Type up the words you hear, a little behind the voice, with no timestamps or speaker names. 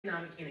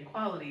economic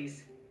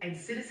inequalities, and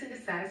citizen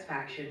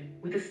dissatisfaction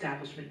with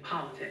establishment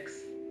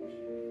politics.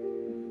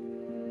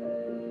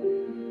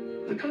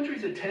 The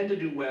countries that tend to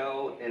do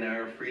well in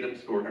our freedom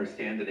score are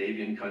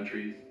Scandinavian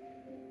countries,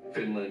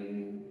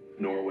 Finland,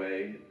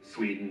 Norway,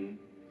 Sweden.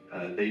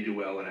 They do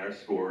well in our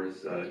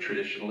scores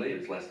traditionally.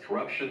 There's less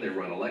corruption. They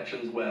run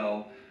elections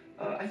well.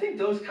 I think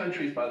those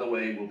countries, by the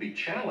way, will be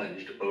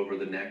challenged over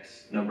the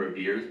next number of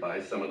years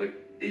by some of the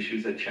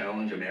issues that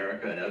challenge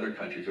America and other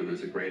countries where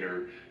there's a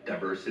greater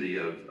diversity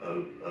of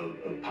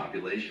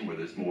population, where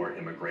there's more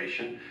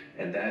immigration.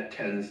 And that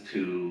tends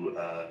to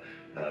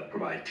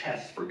provide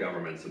tests for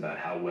governments about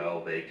how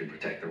well they can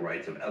protect the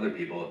rights of other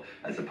people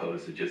as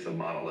opposed to just a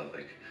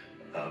monolithic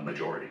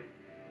majority.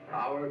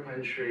 Our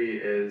country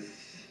is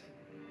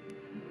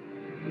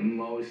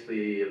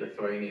mostly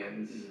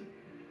Lithuanians.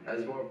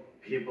 As more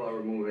people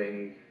are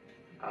moving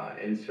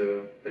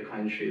into the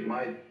country, it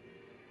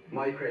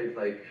might create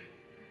like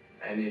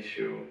an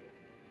issue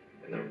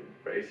in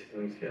the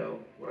racism scale,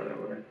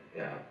 whatever.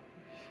 Yeah,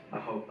 I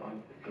hope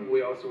not.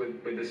 We also,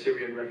 with the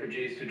Syrian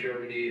refugees to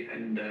Germany,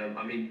 and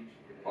I mean,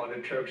 all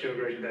the Turkish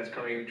immigration that's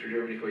coming to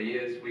Germany for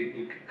years,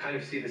 we kind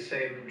of see the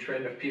same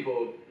trend of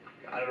people,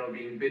 I don't know,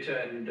 being bitter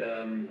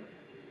and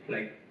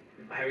like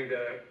having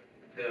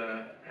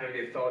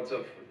the thoughts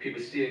of people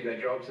stealing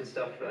their jobs and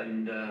stuff.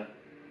 And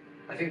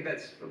I think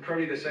that's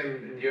probably the same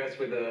in the US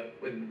with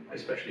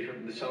especially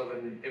from the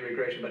southern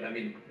immigration. But I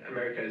mean,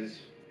 America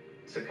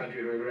it's a country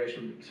of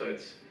immigration, so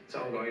it's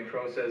an ongoing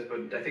process.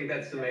 But I think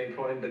that's the main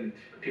point, and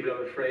people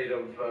are afraid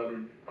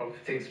of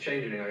things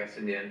changing, I guess,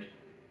 in the end.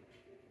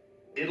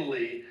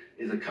 Italy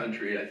is a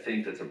country, I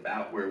think, that's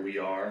about where we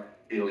are.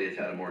 Italy has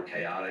had a more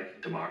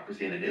chaotic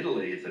democracy, and in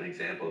Italy is an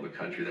example of a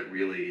country that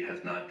really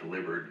has not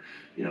delivered,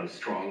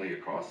 strongly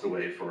across the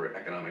way for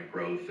economic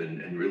growth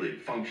and really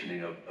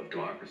functioning of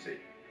democracy.